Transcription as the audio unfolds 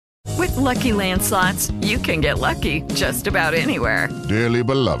With Lucky Land Slots, you can get lucky just about anywhere. Dearly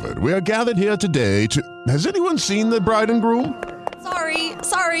beloved, we are gathered here today to... Has anyone seen the bride and groom?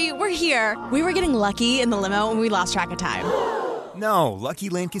 Sorry, we're here. We were getting lucky in the limo and we lost track of time. No, Lucky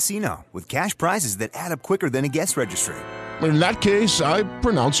Land Casino, with cash prizes that add up quicker than a guest registry. In that case, I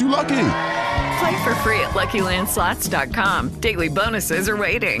pronounce you lucky. Play for free at LuckyLandSlots.com. Daily bonuses are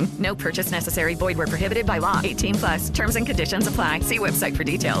waiting. No purchase necessary. Void where prohibited by law. 18+. Terms and conditions apply. See website for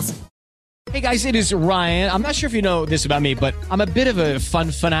details. Hey guys, it is Ryan. I'm not sure if you know this about me, but I'm a bit of a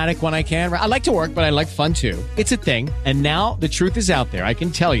fun fanatic when I can. I like to work, but I like fun too. It's a thing. And now the truth is out there. I can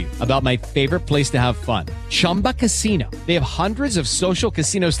tell you about my favorite place to have fun. Chumba Casino. They have hundreds of social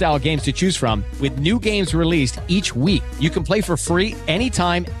casino style games to choose from with new games released each week. You can play for free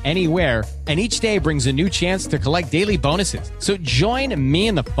anytime, anywhere. And each day brings a new chance to collect daily bonuses. So join me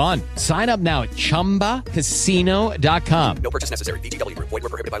in the fun. Sign up now at ChumbaCasino.com. No purchase necessary. VGW. Void where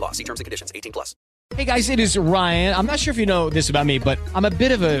prohibited by law. See terms and conditions. 18+. Hey guys, it is Ryan. I'm not sure if you know this about me, but I'm a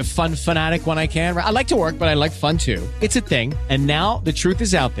bit of a fun fanatic when I can. I like to work, but I like fun too. It's a thing. And now the truth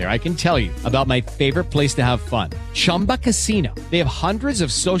is out there. I can tell you about my favorite place to have fun. Chumba Casino. They have hundreds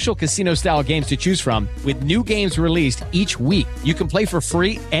of social casino style games to choose from with new games released each week. You can play for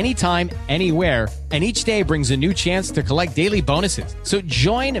free anytime, anywhere. And each day brings a new chance to collect daily bonuses. So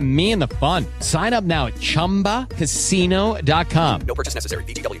join me in the fun. Sign up now at ChumbaCasino.com. No purchase necessary.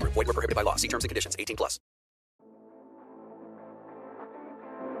 VGW. Void where prohibited by law. See terms and conditions. 18+.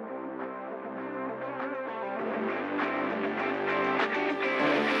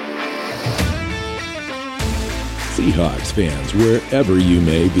 Seahawks fans, wherever you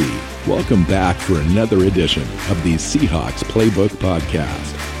may be, welcome back for another edition of the Seahawks Playbook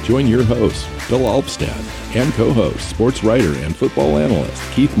Podcast. Join your host, Bill Alvstad, and co-host, sports writer and football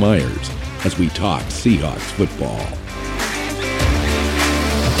analyst Keith Myers, as we talk Seahawks football.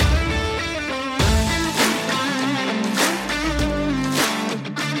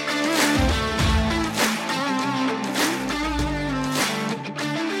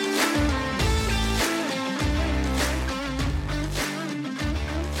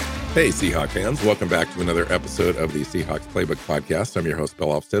 Hey, Seahawk fans. Welcome back to another episode of the Seahawks Playbook Podcast. I'm your host, Bill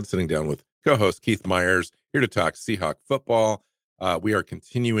Alvstad, sitting down with co-host Keith Myers, here to talk Seahawk football. We are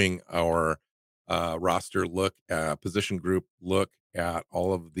continuing our roster look, position group look at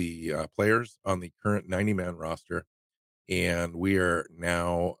all of the players on the current 90-man roster. And we are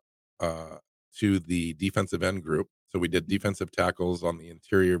now to the defensive end group. So we did defensive tackles on the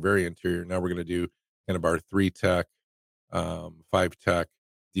interior, very interior. Now we're going to do kind of our 3-tech, 5-tech,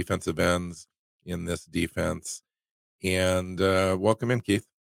 defensive ends in this defense. And welcome in, Keith.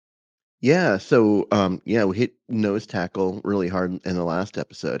 Yeah, so we hit nose tackle really hard in the last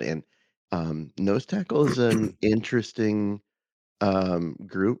episode, and nose tackle is an interesting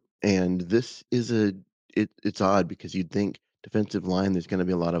group, and this is it's odd because you'd think defensive line there's going to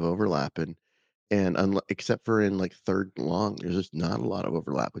be a lot of overlap, and except for in like third and long, there's just not a lot of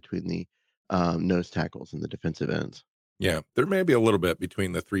overlap between the nose tackles and the defensive ends. Yeah, there may be a little bit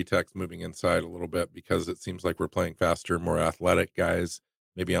between the 3-techs moving inside a little bit because it seems like we're playing faster, more athletic guys,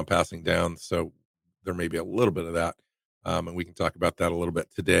 maybe on passing down. So there may be a little bit of that. And we can talk about that a little bit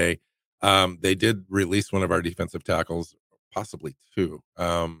today. They did release one of our defensive tackles, possibly two.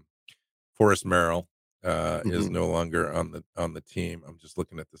 Forrest Merrill is no longer on the team. I'm just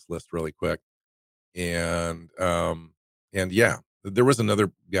looking at this list really quick. And yeah, there was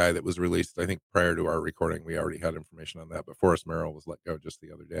another guy that was released, I think, prior to our recording. We already had information on that, but Forrest Merrill was let go just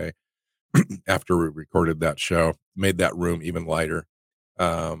the other day after we recorded that show, made that room even lighter,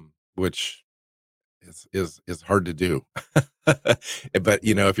 which is hard to do. But,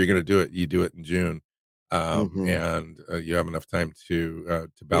 you know, if you're going to do it, you do it in June, and you have enough time to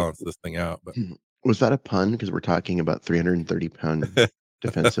balance this thing out. But was that a pun? Because we're talking about 330-pound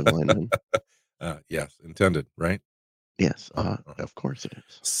defensive linemen. Yes, intended, right? Yes, of course it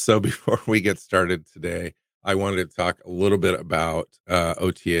is. So before we get started today, I wanted to talk a little bit about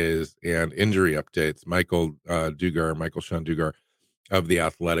OTAs and injury updates. Michael Sean Dugar of The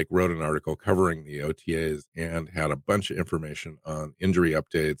Athletic wrote an article covering the OTAs and had a bunch of information on injury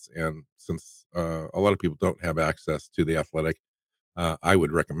updates. And since a lot of people don't have access to The Athletic, I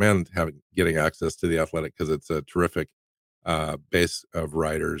would recommend getting access to The Athletic because it's a terrific base of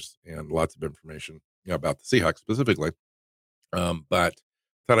writers and lots of information about the Seahawks specifically. But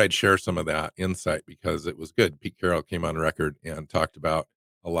thought I'd share some of that insight because it was good. Pete Carroll came on record and talked about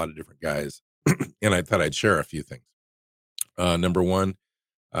a lot of different guys, and I thought I'd share a few things. Number one,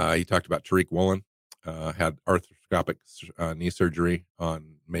 he talked about Tariq Woolen, had arthroscopic knee surgery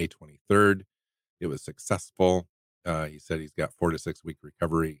on May 23rd. It was successful. He said he's got 4 to 6 week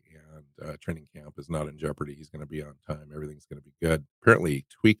recovery, and training camp is not in jeopardy. He's going to be on time. Everything's going to be good. Apparently, he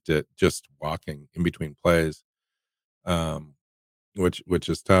tweaked it just walking in between plays, um, which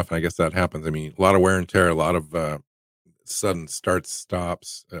is tough. And I guess that happens. I mean, a lot of wear and tear, a lot of sudden starts,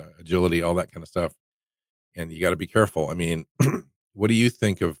 stops, agility, all that kind of stuff, and you got to be careful. I mean, what do you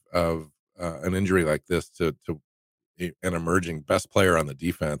think of an injury like this to an emerging best player on the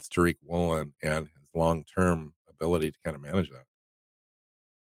defense, Tariq Woolen, and his long term ability to kind of manage that?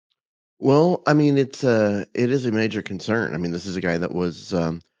 Well, I mean, it is a major concern. I mean, this is a guy that was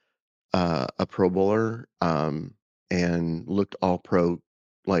a Pro Bowler, and looked all pro,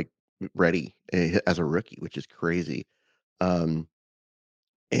 like, ready as a rookie, which is crazy. Um,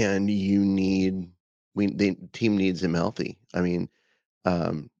 and the team needs him healthy. I mean,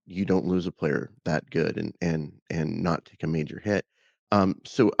 you don't lose a player that good and not take a major hit.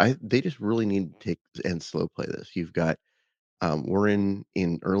 So they just really need to take and slow play this. You've got we're in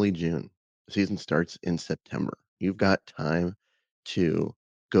early June. The season starts in September. You've got time to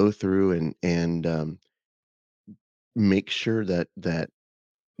go through and make sure that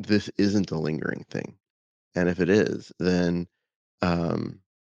this isn't a lingering thing. And if it is, then um,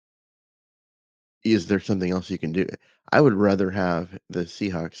 is there something else you can do? I would rather have the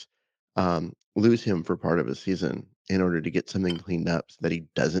Seahawks lose him for part of a season in order to get something cleaned up so that he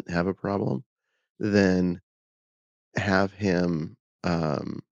doesn't have a problem than have him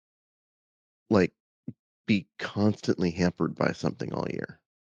like be constantly hampered by something all year.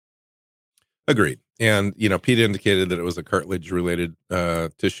 Agreed. And Pete indicated that it was a cartilage related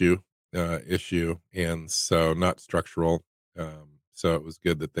tissue issue, and so not structural. So it was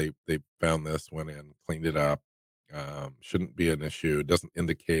good that they found this, went in, cleaned it up. Shouldn't be an issue. It doesn't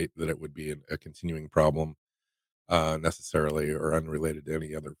indicate that it would be a continuing problem necessarily, or unrelated to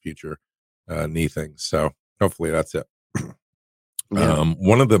any other future knee things. So hopefully that's it. Yeah,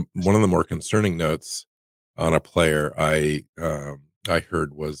 One of the more concerning notes on a player I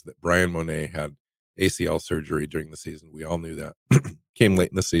heard was that Brian Monet had ACL surgery during the season. We all knew that. Came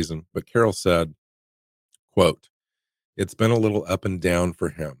late in the season, but Carroll said, quote, "It's been a little up and down for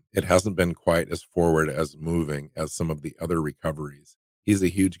him. It hasn't been quite as forward as moving as some of the other recoveries. He's a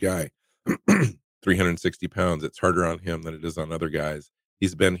huge guy, 360 pounds. It's harder on him than it is on other guys.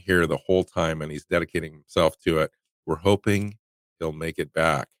 He's been here the whole time and he's dedicating himself to it. We're hoping he'll make it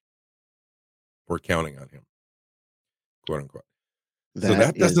back. We're counting on him," quote unquote. So that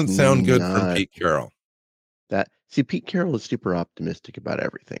that is doesn't sound good from not Pete Carroll. that. See, Pete Carroll is super optimistic about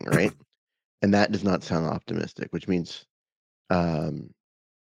everything, right? And that does not sound optimistic, which means um,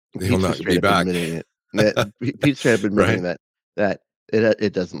 He'll Pete's just not be straight up back. admitting it. Pete's straight up admitting Right? that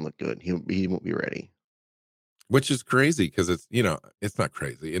it doesn't look good. He won't be ready. Which is crazy because it's not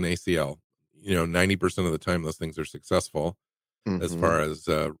crazy. In ACL, 90% of the time those things are successful as Hmm. far as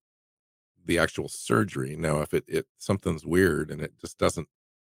the actual surgery. Now, if it something's weird and it just doesn't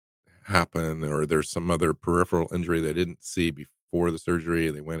happen, or there's some other peripheral injury they didn't see before the surgery,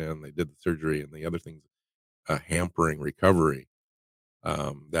 they went in, they did the surgery, and the other thing's hampering recovery,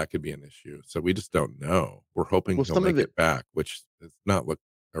 that could be an issue. So we just don't know. We're hoping Well, he'll make it back, which does not look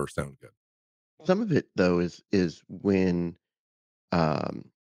or sound good. some of it though is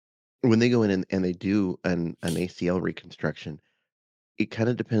um, when they go in and they do an ACL reconstruction. It kind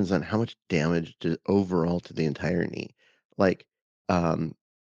of depends on how much damage to overall to the entire knee. Like, um,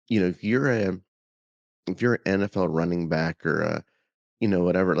 if you're an NFL running back or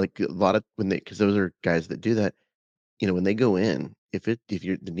whatever, like a lot of when they because those are guys that do that. When they go in, if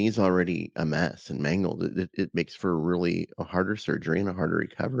your the knee's already a mess and mangled, it makes for a harder surgery and a harder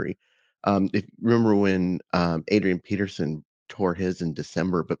recovery. If remember when Adrian Peterson tore his in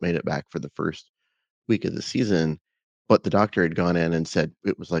December, but made it back for the first week of the season, but the doctor had gone in and said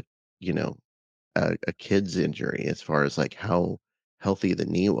it was like you know a kid's injury as far as like how healthy the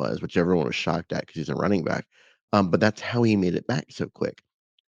knee was, which everyone was shocked at because he's a running back. But that's how he made it back so quick.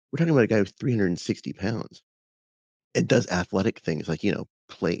 We're talking about a guy who's 360 pounds and does athletic things like,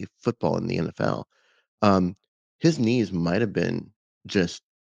 play football in the NFL. Um, his knees might have been just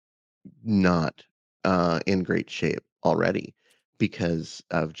not in great shape already because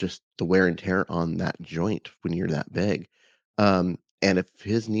of just the wear and tear on that joint when you're that big. And if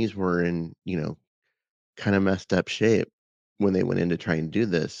his knees were in, kind of messed up shape when they went in to try and do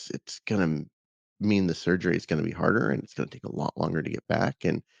this, it's going to mean the surgery is going to be harder and it's going to take a lot longer to get back.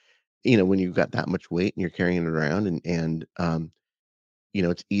 And, when you've got that much weight and you're carrying it around and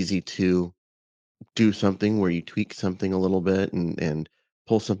it's easy to do something where you tweak something a little bit and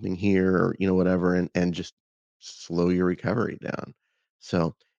pull something here or whatever and just slow your recovery down.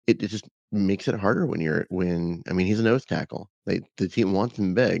 So it just makes it harder when I mean he's a nose tackle. The team wants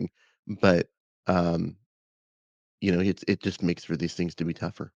him big, but um, it just makes for these things to be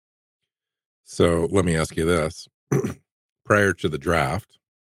tougher. So let me ask you this. Prior to the draft,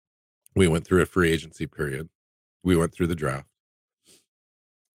 we went through a free agency period. We went through the draft.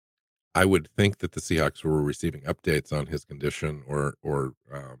 I would think that the Seahawks were receiving updates on his condition or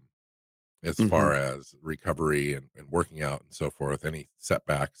as Hmm. far as recovery and working out and so forth, any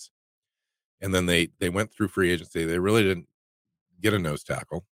setbacks. And then they went through free agency. They really didn't get a nose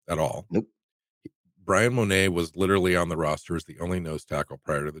tackle at all. Nope. Brian Monet was literally on the roster as the only nose tackle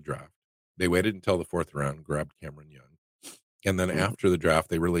prior to the draft. They waited until the fourth round, grabbed Cameron Young. And then Hmm. after the draft,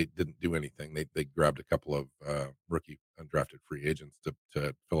 they really didn't do anything. They grabbed a couple of rookie undrafted free agents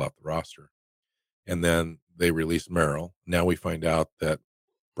to fill out the roster. And then they released Merrill. Now we find out that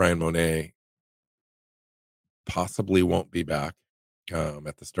Brian Monet possibly won't be back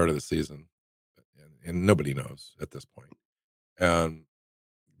at the start of the season, and nobody knows at this point. And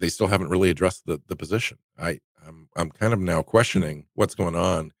they still haven't really addressed the position. I'm kind of now questioning what's going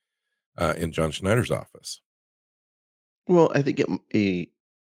on in John Schneider's office. Well, I think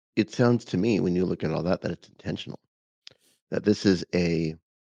it sounds to me when you look at all that it's intentional. That this is a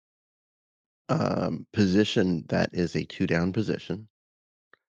position that is a two down position,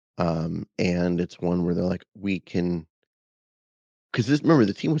 and it's one where they're like, we can, because this, remember,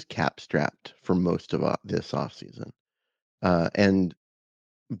 the team was cap strapped for most of this offseason. And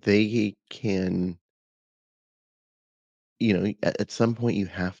they can, at some point you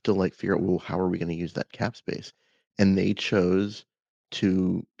have to like figure out, well, how are we going to use that cap space? And they chose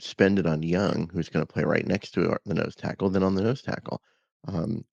to spend it on Young, who's going to play right next to the nose tackle, than on the nose tackle.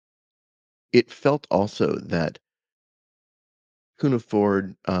 Um, it felt also that Kuna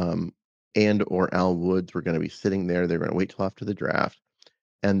Ford and or Al Woods were going to be sitting there. They're going to wait till after the draft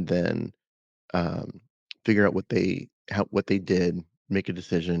and then um, figure out what they did, make a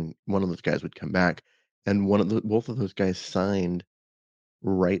decision. One of those guys would come back, and both of those guys signed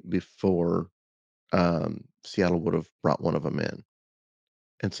right before Seattle would have brought one of them in,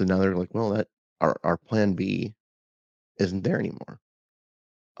 and so now they're like, well, that our plan B isn't there anymore.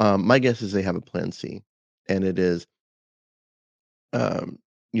 My guess is they have a plan C, and it is, um,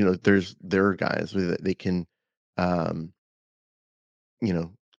 there are guys that they can, um, you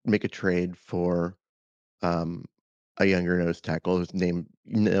know, make a trade for um, a younger nose tackle whose name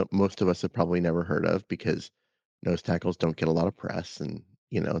most of us have probably never heard of because nose tackles don't get a lot of press, and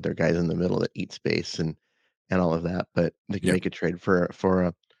they're guys in the middle that eat space and all of that. But they can Yeah, make a trade for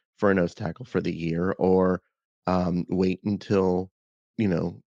a nose tackle for the year, or wait until you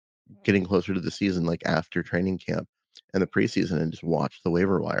know getting closer to the season, like after training camp and the preseason, and just watch the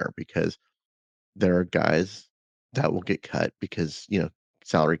waiver wire because there are guys that will get cut because,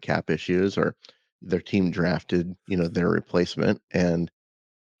 salary cap issues, or their team drafted, their replacement. And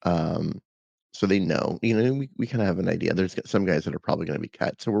um, so they know, we kind of have an idea. There's some guys that are probably going to be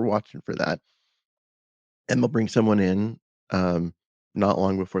cut. So we're watching for that. And they'll bring someone in um, not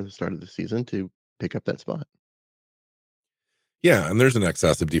long before the start of the season to pick up that spot. yeah, and there's an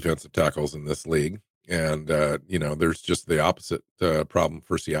excess of defensive tackles in this league, and there's just the opposite problem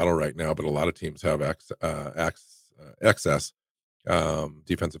for Seattle right now. But a lot of teams have excess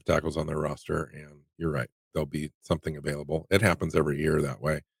defensive tackles on their roster, and you're right, there'll be something available. It happens every year that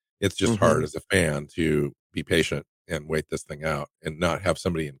way. It's just Hmm. hard as a fan to be patient and wait this thing out, and not have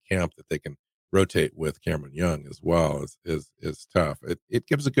somebody in camp that they can rotate with. Cameron Young as well is tough. It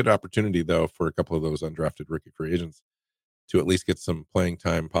gives a good opportunity though for a couple of those undrafted rookie free agents to at least get some playing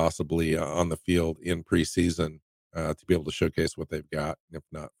time, possibly on the field in preseason, to be able to showcase what they've got. If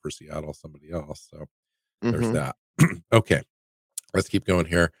not for Seattle, somebody else. So there's Hmm. that. Okay, let's keep going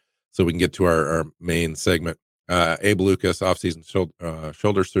here so we can get to our main segment. Abe Lucas, offseason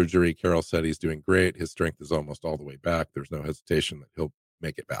shoulder surgery. Carroll said he's doing great. His strength is almost all the way back. There's no hesitation that he'll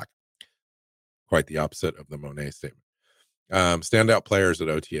make it back. Quite the opposite of the Monet statement. Standout players at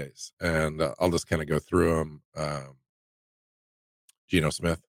OTAs, and I'll just kind of go through them. Geno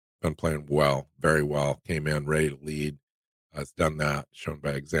Smith, been playing well, very well. Came in ready to lead. Has done that, shown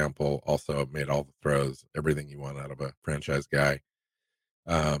by example. Also made all the throws, everything you want out of a franchise guy.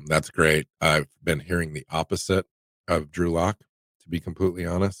 That's great. I've been hearing the opposite of Drew Lock, to be completely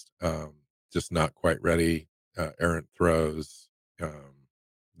honest. Just not quite ready. Errant throws,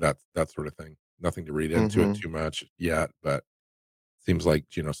 that sort of thing. Nothing to read into it Hmm. too much yet, but seems like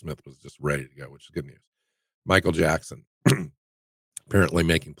Geno Smith was just ready to go, which is good news. Michael Jackson, apparently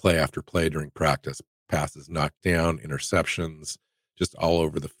making play after play during practice, passes knocked down, interceptions, just all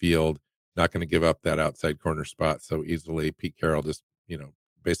over the field. Not going to give up that outside corner spot so easily. Pete Carroll just,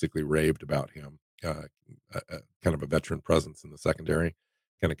 basically raved about him. Kind of a veteran presence in the secondary.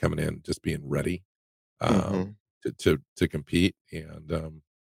 kind of coming in, just being ready Mhm. to compete. And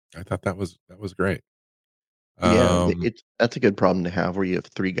I thought that was great. Yeah, Um, that's a good problem to have where you have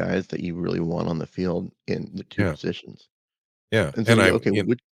 3 guys that you really want on the field in the 2 yeah, positions. yeah. And so And you I, go, okay, you know,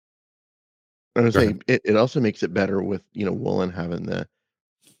 which I was go gonna ahead. say it also makes it better with, Woolen having the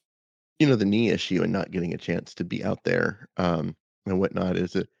knee issue and not getting a chance to be out there, and whatnot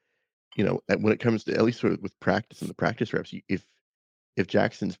is it, when it comes to at least with practice and the practice reps, you if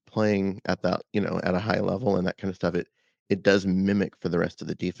Jackson's playing at that, at a high level and that kind of stuff, it does mimic for the rest of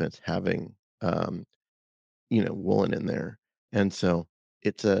the defense having, um, Woolen in there. And so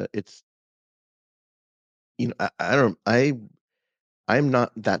it's I don't I'm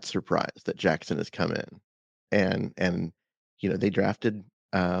not that surprised that Jackson has come in and they drafted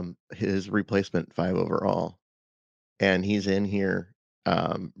his replacement 5 overall and he's in here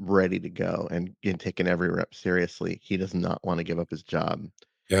ready to go and taking every rep seriously. He does not want to give up his job.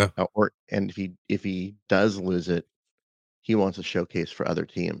 Yeah, And if he does lose it, he wants a showcase for other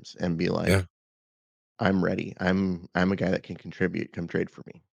teams and be yeah. like, I'm ready. I'm a guy that can contribute. Come trade for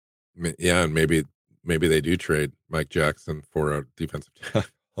me Yeah, and maybe they do trade Mike Jackson for a defensive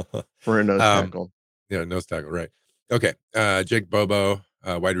tackle. for a nose um, tackle. yeah, nose tackle, right? Okay, Jake Bobo,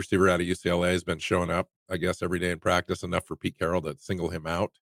 wide receiver out of UCLA, has been showing up, I guess, every day in practice enough for Pete Carroll to single him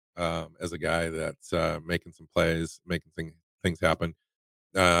out as a guy that's making some plays, making things happen.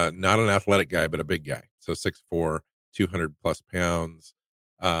 Not an athletic guy, but a big guy. So 6'4", 200 plus pounds,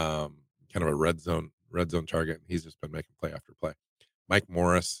 kind of a red zone target. He's just been making play after play. Mike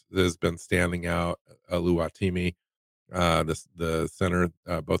Morris has been standing out. Oluwatimi, the center,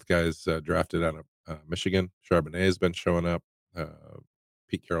 both guys drafted out of Michigan. Charbonnet has been showing up.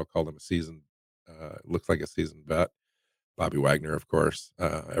 Pete Carroll called him a seasoned, looks like a seasoned vet. Bobby Wagner, of course.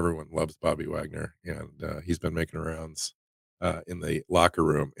 Everyone loves Bobby Wagner, and he's been making rounds in the locker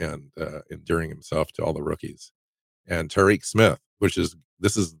room and endearing himself to all the rookies. And Tariq Smith,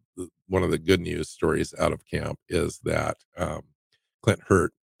 this is one of the good news stories out of camp, is that Clint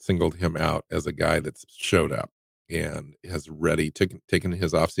Hurt singled him out as a guy that's showed up and has taken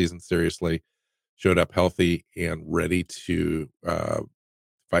his offseason seriously, showed up healthy and ready to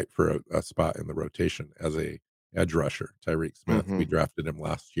fight for a spot in the rotation as a edge rusher. Tyreek Smith, we Mhm. drafted him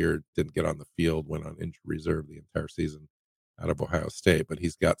last year, didn't get on the field, went on injured reserve the entire season out of Ohio State, but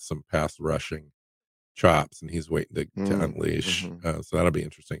he's got some pass rushing chops and he's waiting to Mm, unleash. mhm. So that'll be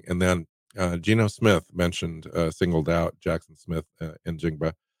interesting. And then Geno Smith mentioned, singled out Jackson Smith and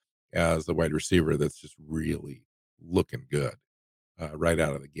Jingba as a wide receiver that's just really looking good right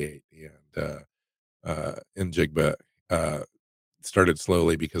out of the gate. And Jigba started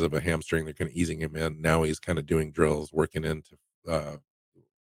slowly because of a hamstring. They're kind of easing him in. Now he's kind of doing drills, working into, uh,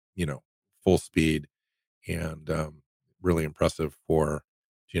 you know, full speed and really impressive for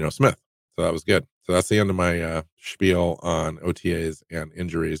Geno Smith. So that was good. So that's the end of my spiel on OTAs and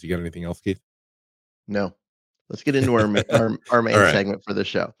injuries. You got anything else, Keith? No. Let's get into our All main right, segment for the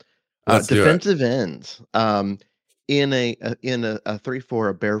show. let's do it. Defensive ends. In a 3-4,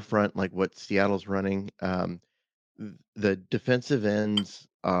 a bear front like what Seattle's running, the defensive ends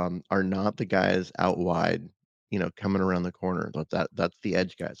are not the guys out wide, coming around the corner. That's the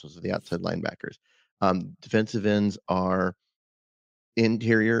edge guys. Those are the outside linebackers. Defensive ends are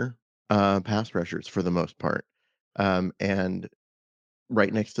interior pass rushers for the most part. And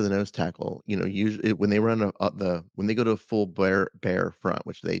right next to the nose tackle, usually when they run when they go to a full bear front,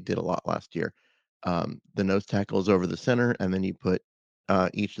 which they did a lot last year, the nose tackle is over the center, and then you put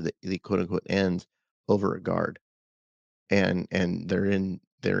each of the quote unquote ends over a guard, and they're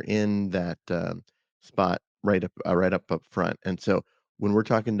in that spot right up front. And so when we're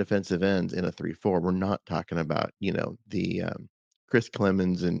talking defensive ends in a 3-4, we're not talking about the Chris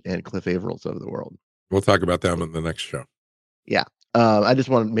Clemens and Cliff Avrils of the world. We'll talk about them in the next show. Yeah. I just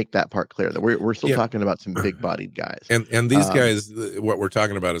wanna make that part clear that we're still Yeah. talking about some big-bodied guys. And these Um guys, what we're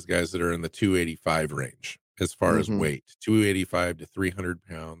talking about is guys that are in the 285 range as far as Mhm, weight. 285 to 300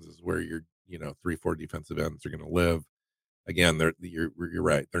 pounds is where your 3-4 defensive ends are going to live. Again, you're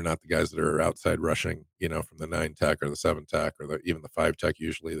right. They're not the guys that are outside rushing, from the 9 tech or the 7 tech or even the 5 tech.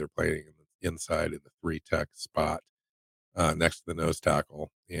 Usually they're playing in the inside in the 3 tech spot next to the nose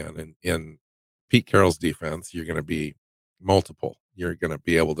tackle. And in Pete Carroll's defense, you're going to be multiple. You're going to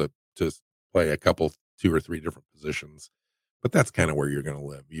be able to play a couple, 2 or 3 different positions, but that's kind of where you're going to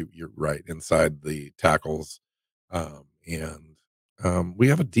live. You're right inside the tackles, and we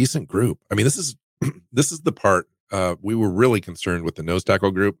have a decent group. I mean, this is this is the part we were really concerned with the nose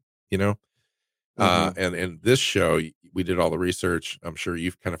tackle group. You know, mhm. and this show, we did all the research. I'm sure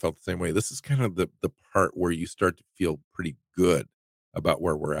you've kind of felt the same way. This is kind of the part where you start to feel pretty good about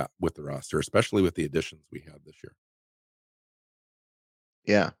where we're at with the roster, especially with the additions we had this year.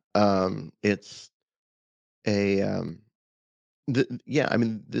 Yeah. It's a yeah, I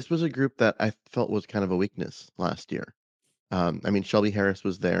mean, this was a group that I felt was kind of a weakness last year. I mean, Shelby Harris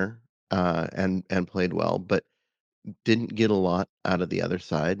was there, and played well, but didn't get a lot out of the other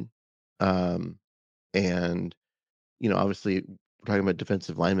side. Um, and obviously, we're talking about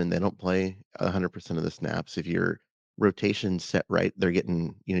defensive linemen. They don't play 100% of the snaps. If your rotation's set right, they're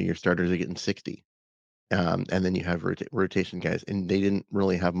getting, your starters are getting 60. And then you have rotation guys, and they didn't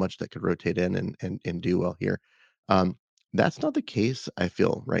really have much that could rotate in and do well here. Um, that's not the case, I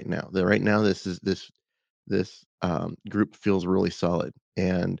feel, right now. Right now, this group feels really solid,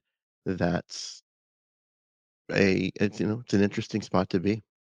 and that's it's an interesting spot to be.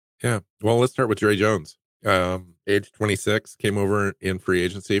 Yeah. Well, let's start with Dre Jones. Age 26, came over in free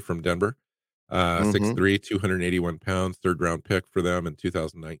agency from Denver. Hmm. 6'3", 281 pounds, third round pick for them in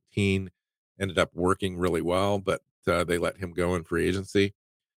 2019. Ended up working really well, but they let him go in free agency,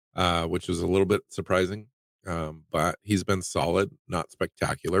 which was a little bit surprising. But he's been solid, not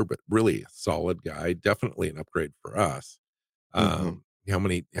spectacular, but really a solid guy. Definitely an upgrade for us. Hmm. How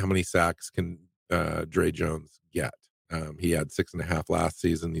many sacks can Dre Jones get? He had 6.5 last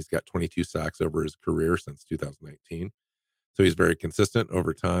season. He's got 22 sacks over his career since 2019. So he's very consistent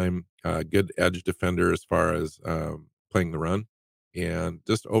over time. Good edge defender as far as playing the run, and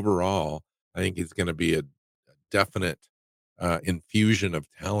just overall, I think he's going to be a definite infusion of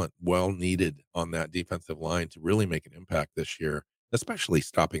talent, well needed on that defensive line to really make an impact this year, especially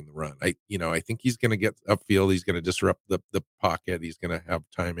stopping the run. I think he's going to get upfield. He's going to disrupt the pocket. He's going to have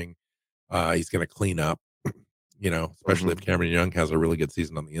timing. He's going to clean up. Especially Hmm. if Cameron Young has a really good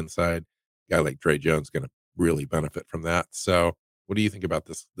season on the inside, a guy like Dre Jones going to really benefit from that. So, what do you think about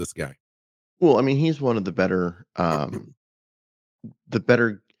this guy? Well, I mean, he's one of the better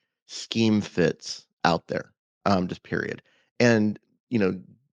scheme fits out there, just period. And, you know,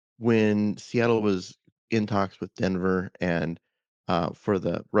 when Seattle was in talks with Denver and for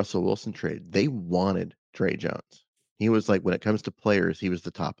the Russell Wilson trade, they wanted Trey Jones. He was like, when it comes to players, he was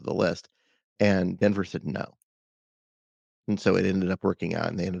the top of the list. And Denver said no. And so it ended up working out,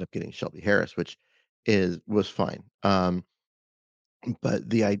 and they ended up getting Shelby Harris, which was fine. But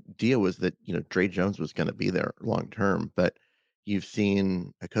the idea was that, Dre Jones was gonna be there long term, but you've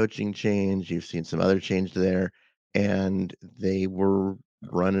seen a coaching change, you've seen some other change there, and they were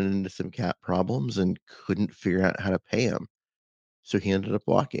running into some cap problems and couldn't figure out how to pay him. So he ended up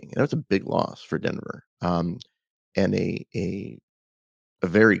walking. And that was a big loss for Denver. And a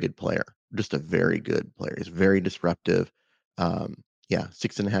very good player, just a very good player. He's very disruptive. Yeah,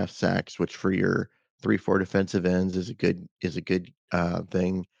 6.5 sacks, which for your 3-4 defensive ends is a good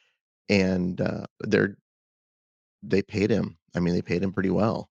thing. And they paid him. I mean, they paid him pretty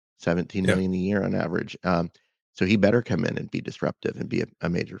well, 17 Yeah, million a year on average. So he better come in and be disruptive and be a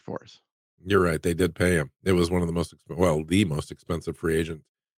major force. you're right. They did pay him. It was one of the the most expensive free agent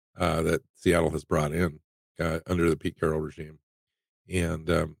that Seattle has brought in under the Pete Carroll regime. And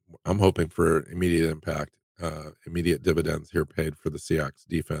I'm hoping for immediate impact, immediate dividends here paid for the Seahawks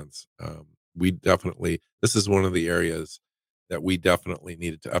defense. This is one of the areas that we definitely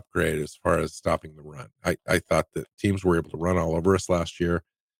needed to upgrade as far as stopping the run. I thought that teams were able to run all over us last year,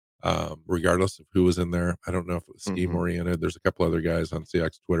 regardless of who was in there. I don't know if it was scheme Hmm. oriented. There's a couple other guys on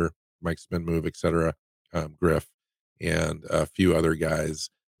Seahawks Twitter, Mike Spin Move, etc., Griff, and a few other guys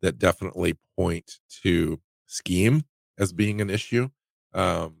that definitely point to scheme as being an issue.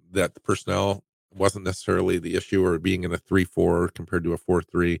 That the personnel wasn't necessarily the issue, or being in a 3-4 compared to a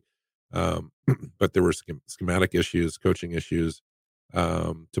 4-3. Um, but there were schematic issues, coaching issues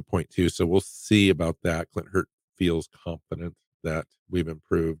to point to. So we'll see about that. Clint Hurt feels confident that we've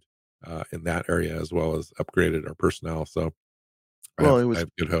improved in that area, as well as upgraded our personnel. So I Well, have it I was have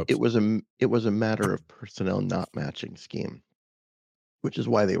good it hopes. was a matter of personnel not matching scheme, which is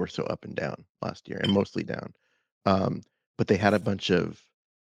why they were so up and down last year, and mostly down. Um, but they had a bunch of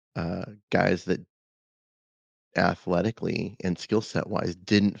guys that athletically and skill set wise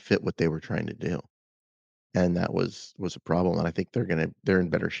didn't fit what they were trying to do, and that was a problem. And I think they're in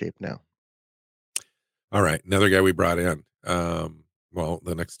better shape now. All right, another guy we brought in. Well,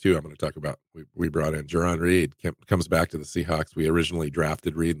 the next two I'm going to talk about. We brought in Jerron Reed. Comes back to the Seahawks. We originally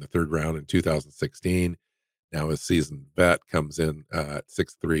drafted Reed in the third round in 2016. Now his seasoned vet comes in at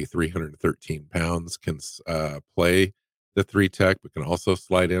 6'3", 313 pounds, can play the three tech, but can also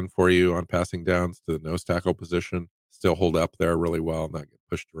slide in for you on passing downs to the nose tackle position. Still hold up there really well, not get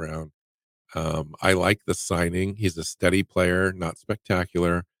pushed around. I like the signing. He's a steady player, not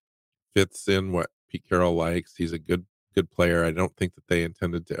spectacular. Fits in what Pete Carroll likes. He's a good good player. I don't think that they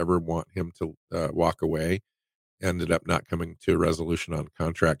intended to ever want him to walk away. Ended up not coming to a resolution on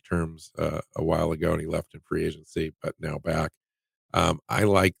contract terms a while ago, and he left in free agency, but now back. I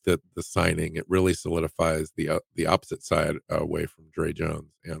like the signing. It really solidifies the opposite side away from Dre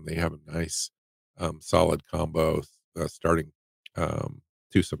Jones, and they have a nice, solid combo starting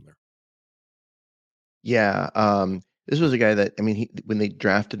twosome there. Yeah, this was a guy that I mean, when they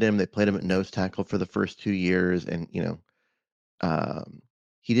drafted him, they played him at nose tackle for the first 2 years, and um,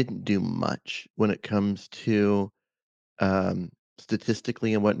 he didn't do much when it comes to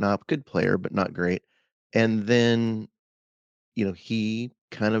statistically and whatnot. Good player, but not great. And then he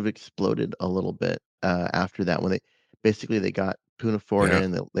kind of exploded a little bit after that when they got Puna Ford Yeah,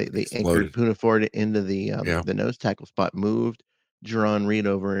 in. They anchored exploded. Puna Ford into Yeah, the nose tackle spot, moved Jerron Reed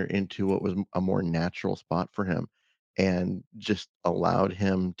over into what was a more natural spot for him, and just allowed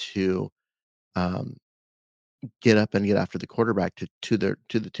him to um, get up and get after the quarterback to the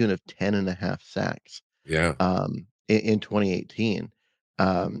tune of 10.5 sacks yeah. in 2018.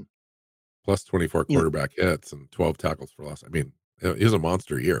 Um, Plus 24 you know, quarterback hits and 12 tackles for loss. I mean, it was a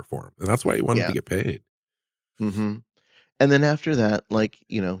monster year for him, and that's why he wanted to yeah. get paid. hmm And then after that,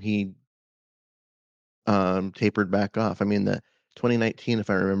 he tapered back off. I mean, the 2019, if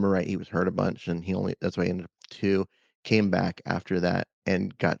I remember right, he was hurt a bunch, and that's why he ended up 2. Came back after that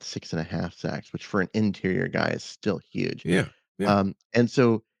and got 6.5 sacks, which for an interior guy is still huge. Yeah, yeah, And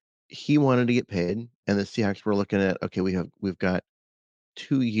so he wanted to get paid, and the Seahawks were looking at, okay, we've got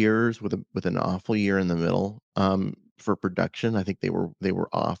 2 years with an awful year in the middle for production. I think they were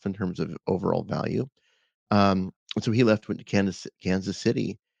off in terms of overall value. And so he left, went to Kansas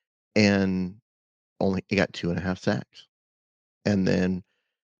City, and only he got 2.5 sacks. And then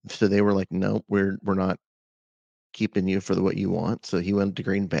so they were like, "No, we're not keeping you for what you want." So he went to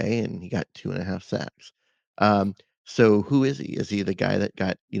Green Bay and he got 2.5 sacks. Um, so who is he? Is he the guy that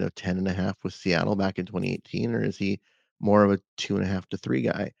got 10.5 with Seattle back in 2018, or is he more of a 2.5 to 3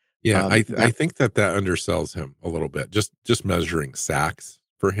 guy? yeah. I That think that undersells him a little bit. Just measuring sacks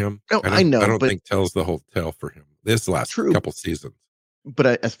for him, No, I I know, don't but think tells the whole tale for him. This last true. couple seasons,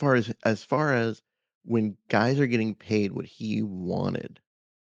 But as far as when guys are getting paid what he wanted,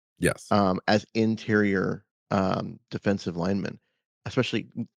 yes, as interior defensive linemen, especially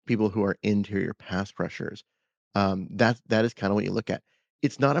people who are interior pass rushers. That is kind of what you look at.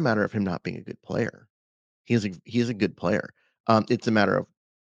 It's not a matter of him not being a good player. He is a good player. It's a matter of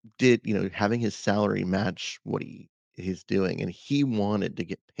did having his salary match what he's doing, and he wanted to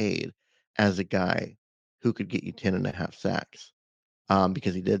get paid as a guy who could get you 10.5 sacks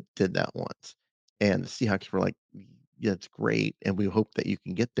because he did that once. And the Seahawks were like, "Yeah, that's great, and we hope that you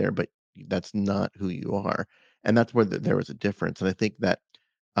can get there, but that's not who you are." And that's where there was a difference. And I think that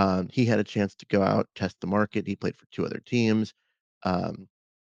he had a chance to go out, test the market. He played for 2 other teams, um,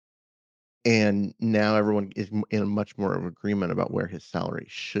 and now everyone is in a much more of agreement about where his salary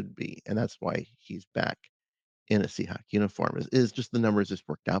should be, and that's why he's back in a Seahawk uniform. Is just the numbers just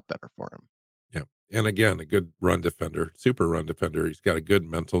worked out better for him. yeah. And again, a good run defender, super run defender. He's got a good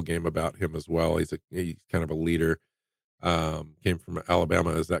mental game about him as well. He's kind of a leader. Came from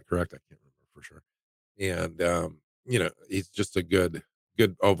Alabama, is that correct? I can't remember for sure. And he's just a good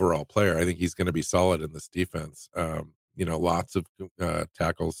overall player. I think he's going to be solid in this defense. Lots of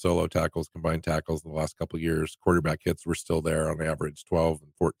tackles, solo tackles, combined tackles in the last couple of years. Quarterback hits were still there on average 12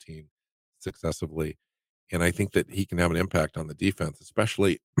 and 14 successively. And I think that he can have an impact on the defense,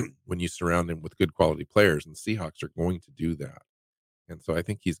 especially when you surround him with good quality players. And the Seahawks are going to do that. And so I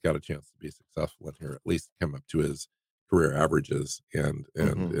think he's got a chance to be successful in here, at least come up to his career averages. And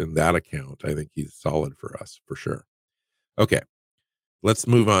hmm in that account, I think he's solid for us for sure. Okay, let's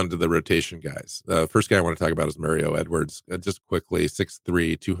move on to the rotation guys. The first guy I want to talk about is Mario Edwards. Just quickly,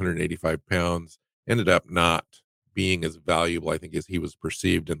 6'3", 285 pounds. Ended up not being as valuable, I think, as he was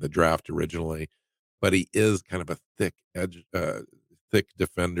perceived in the draft originally. But he is kind of a thick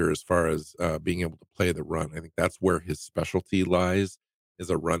defender as far as being able to play the run. I think that's where his specialty lies, is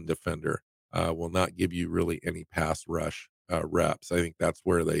a run defender. Will not give you really any pass rush reps. I think that's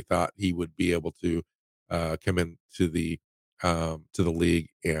where they thought he would be able to come into to the league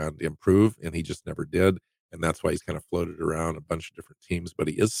and improve, and he just never did. And that's why he's kind of floated around a bunch of different teams, but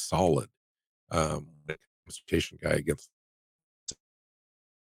he is solid. When it comes to rotation guy against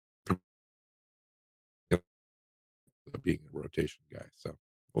being a rotation guy. So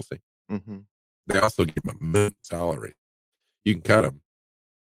we'll see. hmm They also give him a minimum salary. You can cut him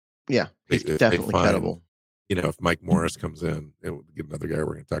Yeah, he's if they definitely find, cuttable. if Mike Morris comes in, and we'll get another guy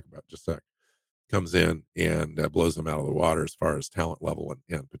we're going to talk about in just a sec, comes in and blows them out of the water as far as talent level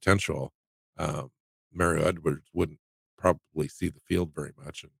and potential. Um, Mario Edwards wouldn't probably see the field very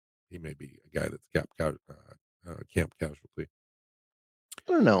much, and he may be a guy that's camp casualty.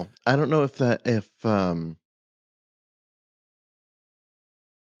 I don't know. I don't know if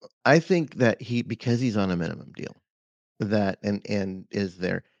I think that because he's on a minimum deal, that and is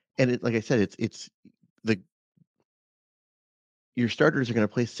there, and like I said, it's the your starters are going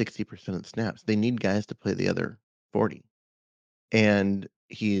to play 60% of the snaps. They need guys to play the other 40, and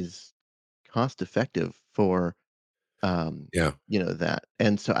he's cost effective for Yeah. that.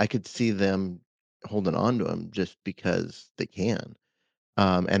 And so I could see them holding on to him just because they can.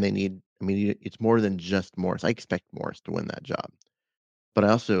 And they need. I mean, it's more than just Morris. I expect Morris to win that job, but I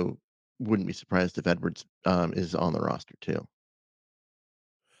also wouldn't be surprised if Edwards is on the roster too.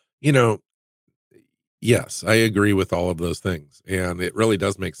 You know, yes, I agree with all of those things, and it really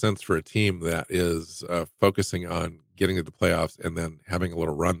does make sense for a team that is focusing on getting to the playoffs and then having a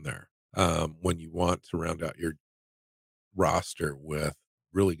little run there. When you want to round out your roster with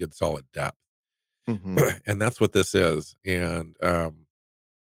really good, solid depth, Hmm. and that's what this is. And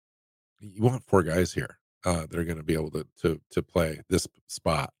you want four guys here that are going to be able to play this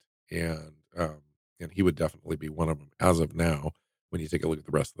spot, and he would definitely be one of them as of now. When you take a look at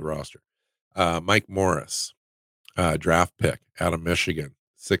the rest of the roster, Mike Morris, draft pick out of Michigan,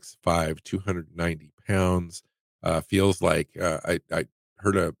 6'5", 290 pounds. Feels like I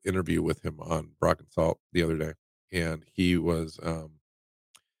heard an interview with him on Brock and Salt the other day, and he was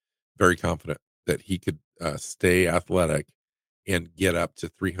very confident that he could stay athletic and get up to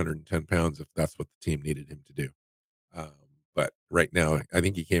 310 pounds if that's what the team needed him to do. Um, but right now, I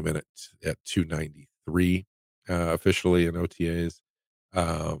think he came in at 293 officially in OTAs.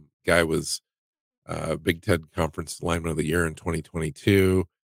 Guy was Big Ten Conference Lineman of the Year in 2022.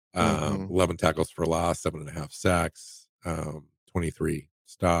 Hmm. 11 tackles for loss, 7.5 sacks, 23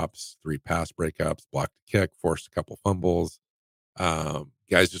 stops, 3 pass breakups, blocked a kick, forced a couple fumbles.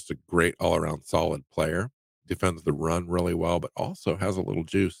 Guy's just a great all around solid player. Defends the run really well, but also has a little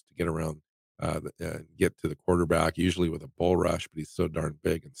juice to get around, get to the quarterback, usually with a bull rush. But he's so darn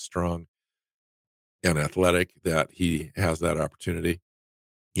big and strong and athletic that he has that opportunity.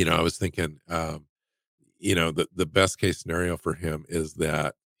 I was thinking, the best case scenario for him is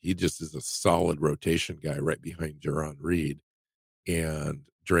that he just is a solid rotation guy right behind Jaron Reed and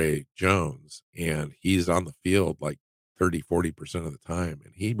Dre Jones, and he's on the field like 30-40% of the time,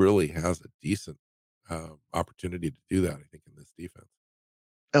 and he really has a decent opportunity to do that, I think, in this defense.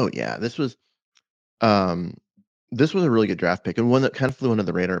 Oh yeah, um, this was a really good draft pick and one that kind of flew under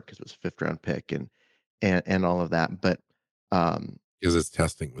the radar because it was a fifth round pick and all of that. But um, Because his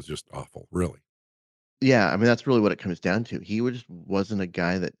testing was just awful, really. yeah, I mean that's really what it comes down to. Just wasn't a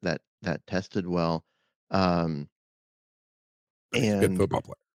guy that tested well, um, But he's a good and football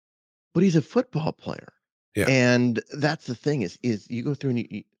player. but he's a football player, Yeah. and that's the thing is you go through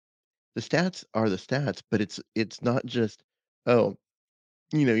and the stats are the stats, but it's not just oh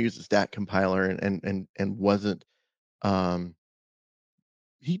use a stat compiler and wasn't um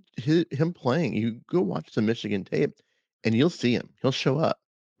him playing. You go watch some Michigan tape, and you'll see him. He'll show up,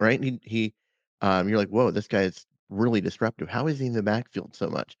 right? And you're like, whoa, this guy's really disruptive. How is he in the backfield so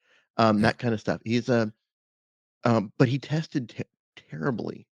much? Yeah. That kind of stuff. But he tested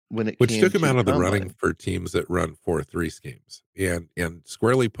terribly when it Which came took him to the out of the running combine. for teams that run 4-3 schemes and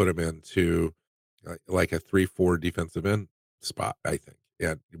squarely put him into like a 3-4 defensive end spot, I think.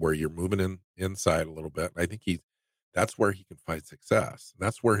 And where you're moving inside a little bit. I think that's where he can find success.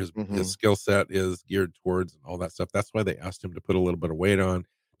 That's where his Hmm. skill set is geared towards and all that stuff. That's why they asked him to put a little bit of weight on,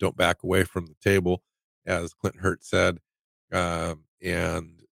 don't back away from the table, as Clint Hurt said.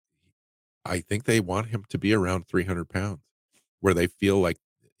 And I think they want him to be around 300 pounds where they feel like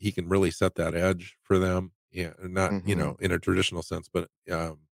he can really set that edge for them. Yeah, and not, Hmm. in a traditional sense, but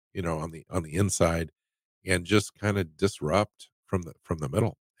on the inside and just kind of disrupt from the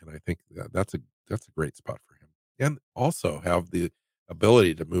middle. And I think that's a great spot for him. And also have the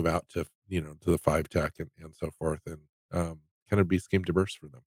ability to move out to the 5 tech and so forth and kind of be scheme diverse for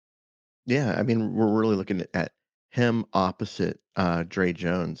them. Yeah, I mean, we're really looking at him opposite Dre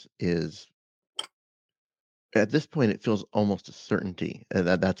Jones is at this point it feels almost a certainty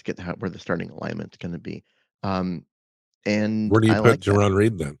that's where the starting alignment's going to be. Um, and Where do you I put like that. Jaron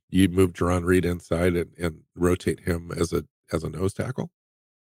Reed then? You move Jaron Reed inside and rotate him as a nose tackle?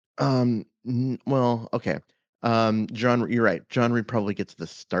 Well, okay. John, you're right. John Reed probably gets the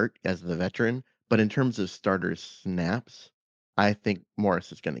start as the veteran, but in terms of starter snaps, I think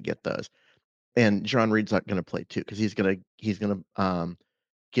Morris is going to get those, and John Reed's not going to play too because he's gonna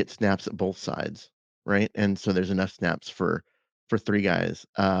get snaps at both sides, right? And so there's enough snaps for three guys,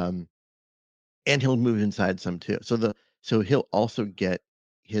 and he'll move inside some too. So So he'll also get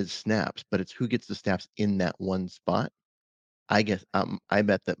his snaps, but it's who gets the snaps in that one spot. I guess I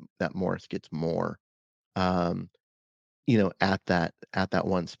bet that Morris gets more, um, at that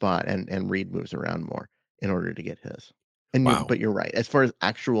one spot, and Reed moves around more in order to get his. Wow. But you're right. As far as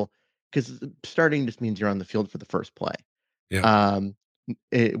actual, because starting just means you're on the field for the first play. Yeah. Um,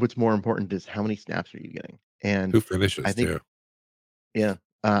 what's more important is how many snaps are you getting? And Who I finishes think, too? yeah,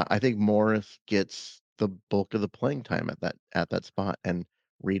 I think Morris gets the bulk of the playing time at that spot, and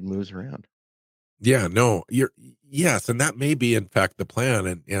Reed moves around. Yeah, no, yes, and that may be in fact the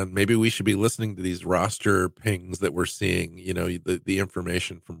plan, and maybe we should be listening to these roster pings that we're seeing, the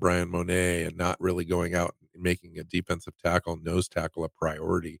information from Brian Monet, and not really going out and making a defensive tackle, nose tackle a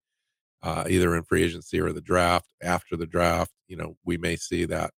priority, either in free agency or the draft. After the draft, we may see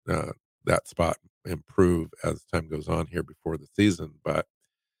that spot improve as time goes on here before the season. But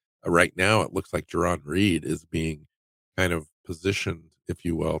right now, it looks like Jerron Reed is being kind of positioned, if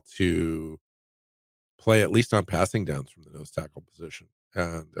you will, to play at least on passing downs from the nose tackle position,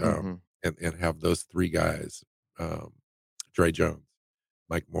 and Hmm. and have those three guys, um, Dre Jones,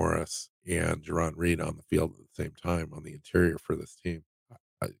 Mike Morris, and Jerron Reed on the field at the same time on the interior for this team.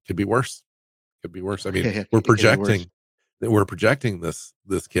 It could be worse. Could be worse. I mean, It could be worse. we're projecting this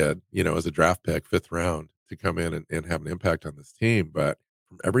kid, as a draft pick, fifth round, to come in and have an impact on this team. But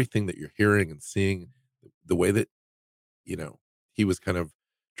from everything that you're hearing and seeing, the way that you know he was kind of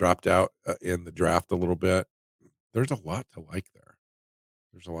dropped out in the draft a little bit, there's a lot to like there.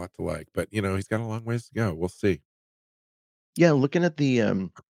 There's a lot to like, but, he's got a long ways to go. We'll see. Yeah, looking at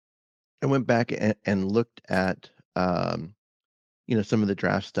I went back and looked at some of the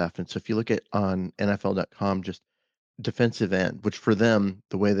draft stuff, and so if you look at on NFL.com, just defensive end, which for them,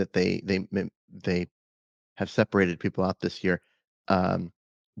 the way that they have separated people out this year, um,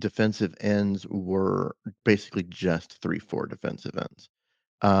 defensive ends were basically just 3-4 defensive ends.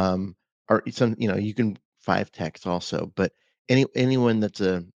 Um, or some, you can five techs also, but anyone that's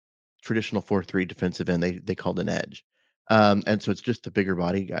a traditional 4-3 defensive end, they called an edge. And so it's just the bigger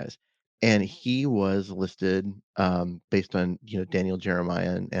body guys. And he was listed, based on, Daniel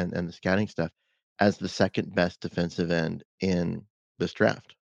Jeremiah and the scouting stuff, as the second best defensive end in this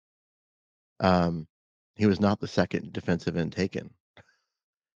draft. Um, he was not the second defensive end taken.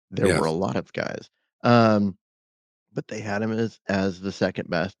 There were a Yes. lot of guys. Um, but they had him as the second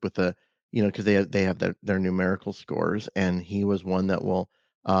best with because they have their numerical scores, and he was one that will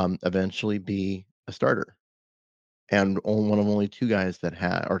eventually be a starter, and one of only two guys that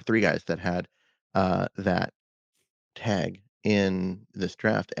had, or three guys that had, that tag in this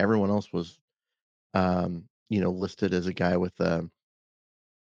draft. Everyone else was listed as a guy with a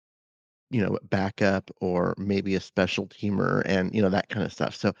backup or maybe a special teamer, and that kind of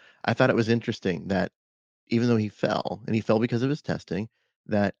stuff. So I thought it was interesting that even though he fell, and he fell because of his testing,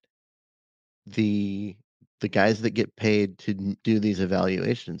 that the the guys that get paid to do these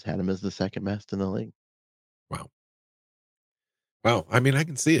evaluations had him as the second best in the league. Wow. Wow. I mean, I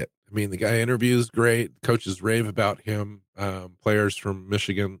can see it. I mean, the guy interviews great. Coaches rave about him. Players from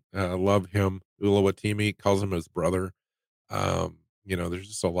Michigan love him. Uluwatimi calls him his brother. There's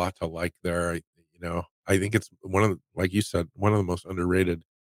just a lot to like there. I think it's one of like you said, one of the most underrated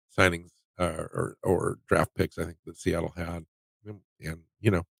signings, or draft picks I think that Seattle had. And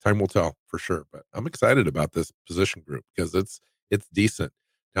time will tell for sure. But I'm excited about this position group because it's decent.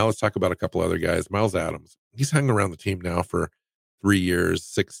 Now let's talk about a couple other guys. Miles Adams, he's hung around the team now for 3 years,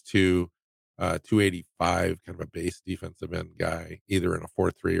 6'2", 285, kind of a base defensive end guy, either in a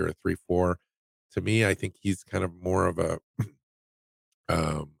 4-3 or a 3-4. To me, I think he's kind of more of a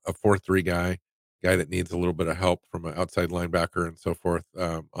 4-3 guy that needs a little bit of help from an outside linebacker and so forth,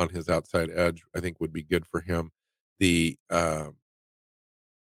 on his outside edge. I think would be good for him. The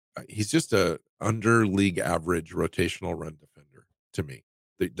He's just a under league average rotational run defender to me.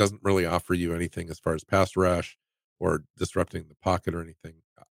 That doesn't really offer you anything as far as pass rush or disrupting the pocket or anything.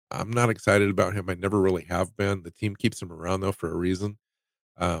 I'm not excited about him. I never really have been. The team keeps him around though for a reason.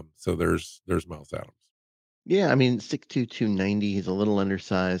 So there's Miles Adams. Yeah, I mean 6'2", 290. He's a little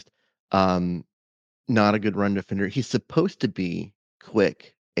undersized. Um, Not a good run defender. He's supposed to be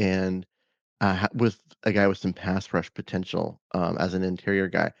quick and with a guy with some pass rush potential, as an interior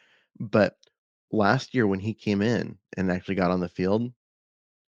guy. But last year when he came in and actually got on the field,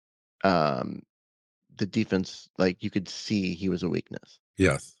 um, the defense, like, you could see he was a weakness.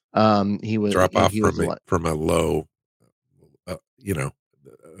 Yes, He was drop off he was a lot. from a low, uh, you know,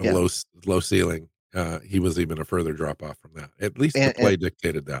 a Yeah, low ceiling. He was even a further drop off from that. At least the and play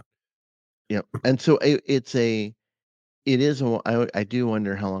dictated that. yeah, and so it is I do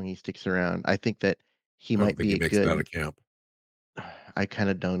wonder how long he sticks around. I think that he I don't might think be he a makes it out good. of camp. I kind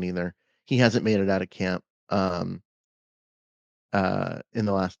of don't either. He hasn't made it out of camp. In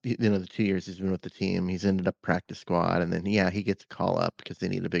the last, the 2 years he's been with the team, he's ended up practice squad, and then yeah, he gets a call up because they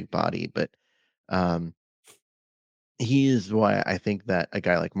need a big body. But um, he is why I think that a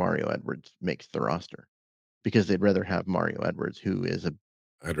guy like Mario Edwards makes the roster because they'd rather have Mario Edwards, who is a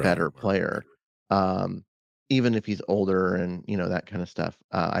I'd rather better have Mario player, Edwards. um, even if he's older and that kind of stuff.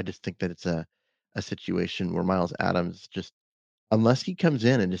 I just think that it's a situation where Miles Adams just, unless he comes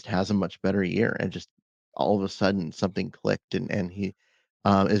in and just has a much better year and just all of a sudden something clicked and he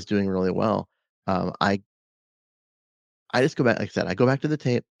is doing really well. I just go back, like I said, I go back to the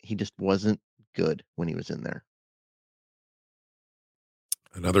tape. He just wasn't good when he was in there.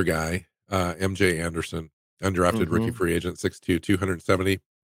 Another guy, MJ Anderson, undrafted rookie Hmm. free agent, 6'2", 270,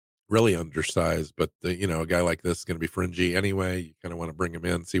 really undersized, but a guy like this is going to be fringy anyway. You kind of want to bring him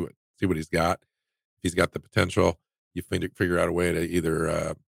in, see what he's got. If he's got the potential, you figure out a way to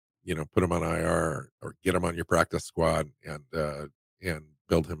either put him on IR or get him on your practice squad and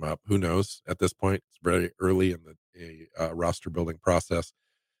build him up. Who knows at this point? It's very early in the roster building process.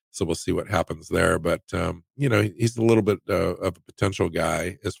 So we'll see what happens there. But, he's a little bit of a potential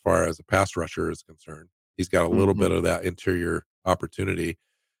guy as far as a pass rusher is concerned. He's got a little Hmm. bit of that interior opportunity.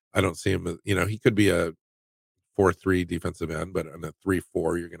 I don't see him as, he could be a 4-3 defensive end, but on a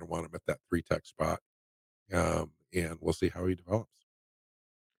 3-4, you're going to want him at that 3 tech spot. And we'll see how he develops.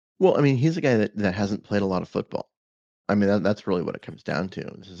 Well, I mean, he's a guy that hasn't played a lot of football. I mean, that's really what it comes down to.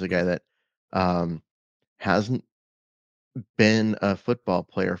 This is a guy that um, hasn't been a football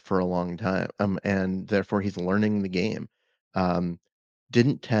player for a long time, and therefore he's learning the game. Um,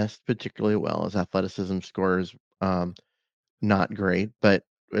 didn't test particularly well. His athleticism scores not great, but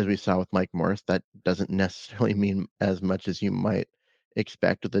as we saw with Mike Morris, that doesn't necessarily mean as much as you might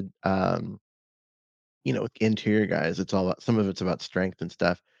expect with with interior guys. It's all about, some of it's about strength and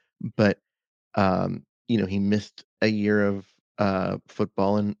stuff, but he missed a year of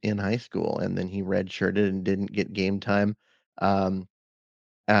football in high school, and then he redshirted and didn't get game time um,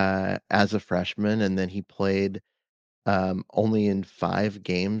 as a freshman, and then he played only in 5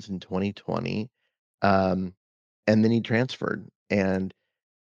 games in 2020, um, and then he transferred, and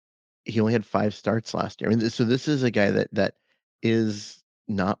he only had 5 starts last year. I mean, so this is a guy that is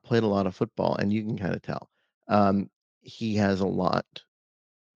not played a lot of football, and you can kind of tell. Um, he has a lot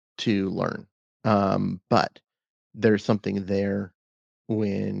to learn, but there's something there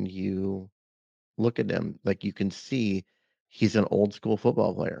when you look at him. Like, you can see he's an old school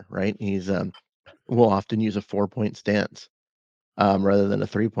football player, right? He's will often use a 4-point stance rather than a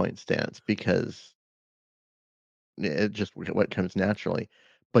 3-point stance because it just what comes naturally.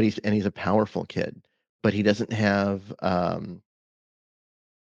 But he's a powerful kid, but he doesn't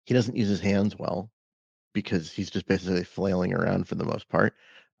use his hands well because he's just basically flailing around for the most part.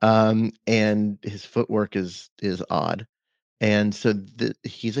 And his footwork is odd. And so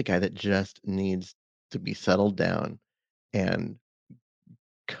he's a guy that just needs to be settled down and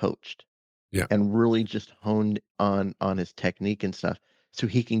coached Yeah. and really just honed on his technique and stuff so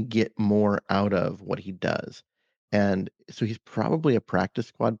he can get more out of what he does. And so he's probably a practice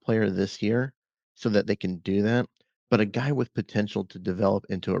squad player this year so that they can do that, but a guy with potential to develop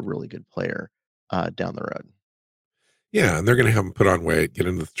into a really good player down the road. Yeah. And they're going to have him put on weight, get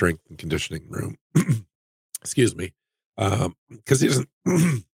into the strength and conditioning room. Excuse me. Because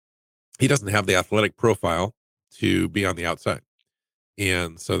he doesn't have the athletic profile to be on the outside.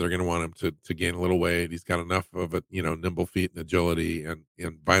 And so they're going to want him to gain a little weight. He's got enough of it, nimble feet and agility and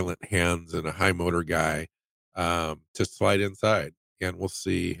violent hands and a high motor guy to slide inside. And we'll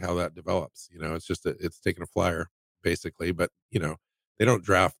see how that develops. It's just it's taking a flyer basically, but they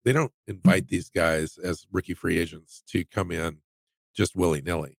don't invite these guys as rookie free agents to come in just willy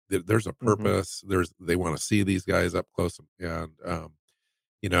nilly. There's a Hmm. purpose. They want to see these guys up close, and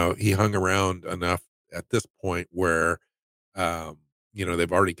he hung around enough at this point where um,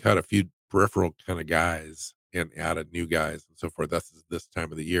 they've already cut a few peripheral kind of guys and added new guys and so forth. That's this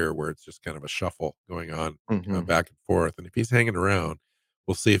time of the year where it's just kind of a shuffle going on Hmm. back and forth. And if he's hanging around,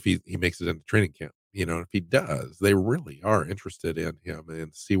 we'll see if he makes it into training camp. If he does, they really are interested in him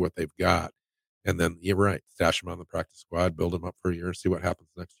and see what they've got. And then you're right, stash him on the practice squad, build him up for a year, see what happens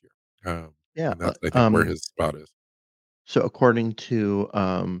next year. Yeah. And that's, I think, where his spot is. So according to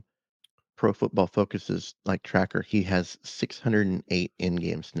Pro Football Focus's tracker, he has 608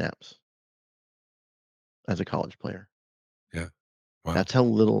 in-game snaps as a college player. Yeah. Wow. That's how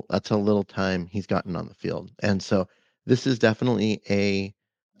little time he's gotten on the field. And so this is definitely a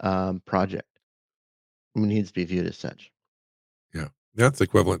project. I mean, it needs to be viewed as such. Yeah. That's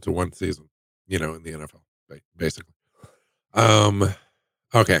equivalent to one season, in the NFL, basically.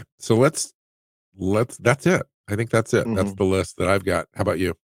 Okay, so let's that's it. I think that's it. That's Mhm. the list that I've got. How about you?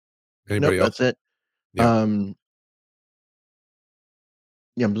 Nope, Anybody else? that's it. Yeah. Um,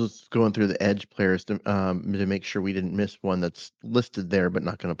 yeah, I'm just going through the edge players to make sure we didn't miss one that's listed there but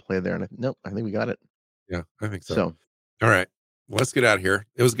not gonna play there, and nope, I think we got it. Yeah, I think so. So, All right. Well, let's get out of here.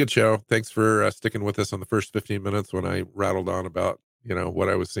 It was a good show. Thanks for sticking with us on the first 15 minutes when I rattled on about, what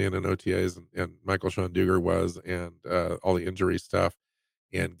I was seeing in OTAs and Michael Sean Dugar was and all the injury stuff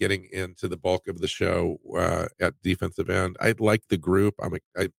and getting into the bulk of the show at defensive end. I like the group.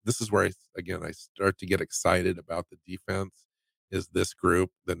 This is where I start to get excited about the defense is this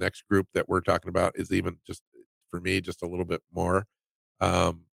group. The next group that we're talking about is even just for me, just a little bit more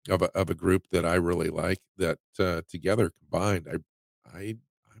of a group that I really like that together combined, I'm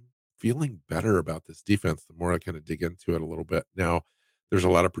feeling better about this defense the more I kind of dig into it a little bit. Now, there's a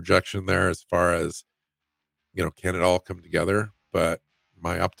lot of projection there as far as can it all come together? But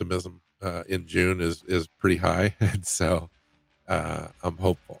my optimism in June is pretty high, and so I'm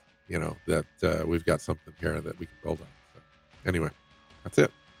hopeful, that we've got something here that we can build on. So, anyway, that's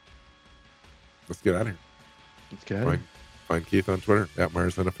it. Let's get out of here. let's get out of here. Find Keith on Twitter at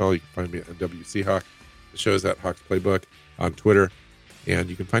Myers NFL. You can find me at WC Hawk. The show's at Hawks Playbook on Twitter. And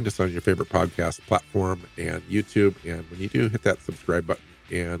you can find us on your favorite podcast platform and YouTube. And when you do, hit that subscribe button.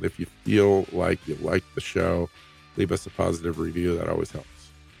 And if you feel like you like the show, leave us a positive review. That always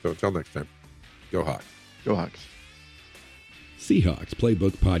helps. So until next time, go Hawks. Go Hawks. Seahawks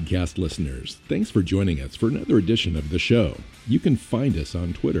Playbook podcast listeners, thanks for joining us for another edition of the show. You can find us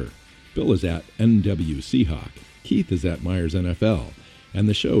on Twitter. Bill is at NWCHawk. Keith is at Myers NFL, and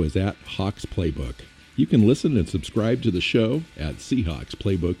the show is at Hawks Playbook. You can listen and subscribe to the show at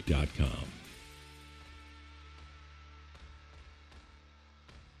SeahawksPlaybook.com.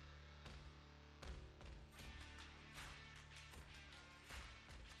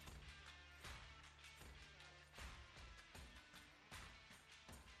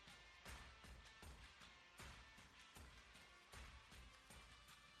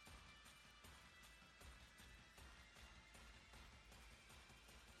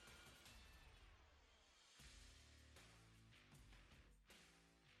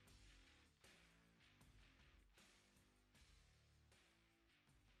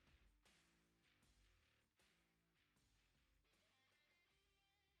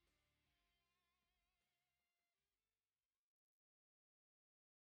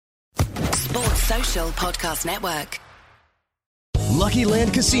 Sports Social Podcast Network. Lucky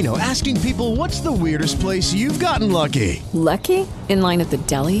Land Casino, asking people, what's the weirdest place you've gotten lucky? Lucky? In line at the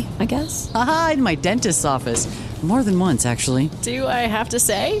deli, I guess? Aha, in my dentist's office. More than once, actually. Do I have to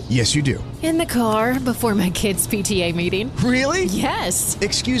say? Yes, you do. In the car before my kids' PTA meeting. Really? Yes.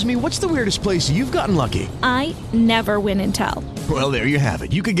 Excuse me, what's the weirdest place you've gotten lucky? I never win and tell. Well, there you have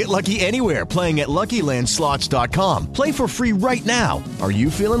it. You can get lucky anywhere, playing at LuckyLandSlots.com. Play for free right now. Are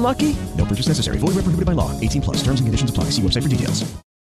you feeling lucky? No purchase necessary. Void where prohibited by law. 18+. Terms and conditions apply. See website for details.